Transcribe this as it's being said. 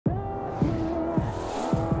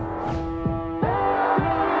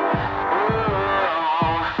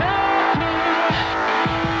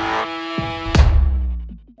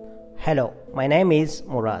Hello, my name is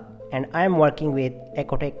Murad and I am working with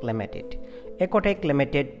Ecotech Ltd. Ecotech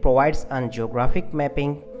Ltd provides on geographic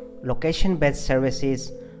mapping, location-based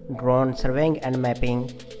services, drone surveying and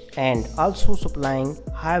mapping, and also supplying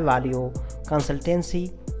high-value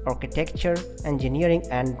consultancy, architecture, engineering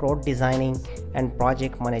and road designing and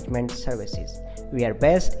project management services. We are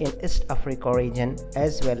based in East Africa region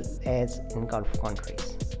as well as in Gulf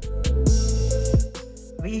countries.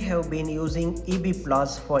 We have been using eBee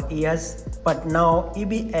Plus for years, but now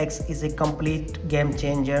eBee X is a complete game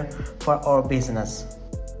changer for our business.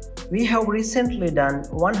 We have recently done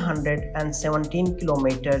 117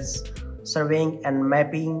 kilometers surveying and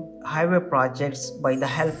mapping highway projects by the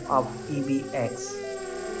help of eBee X.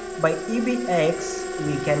 By eBee X,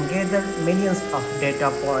 we can gather millions of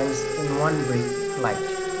data points in one brief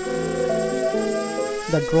flight.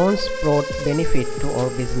 The drones brought benefit to our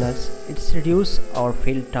business. It's reduced our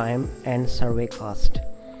field time and survey cost.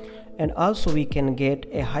 And also we can get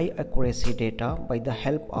a high accuracy data by the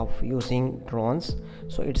help of using drones,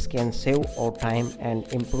 so it can save our time and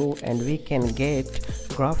improve, and we can get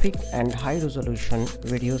graphic and high resolution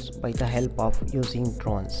videos by the help of using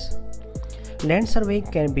drones. Land survey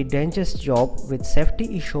can be a dangerous job with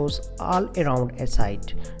safety issues all around a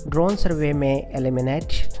site. Drone survey may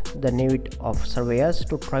eliminate the need of surveyors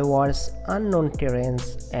to traverse unknown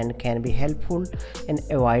terrains and can be helpful in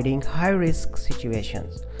avoiding high-risk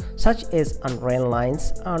situations, such as on rail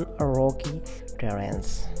lines on rocky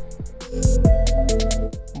terrains.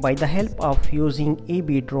 By the help of using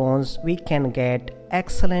eBee drones, we can get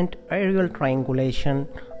excellent aerial triangulation,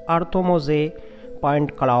 orthomosaic,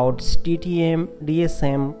 point clouds, TTM,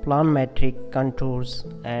 DSM, planimetric contours,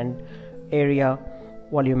 and area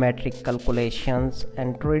volumetric calculations,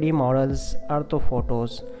 and 3D models,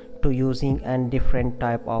 orthophotos to using and different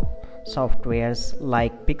type of softwares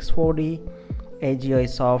like Pix4D, AGI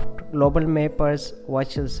Soft, Global Mappers,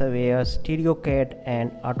 Virtual Surveyors, StereoCAD,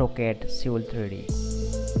 and AutoCAD Civil 3D.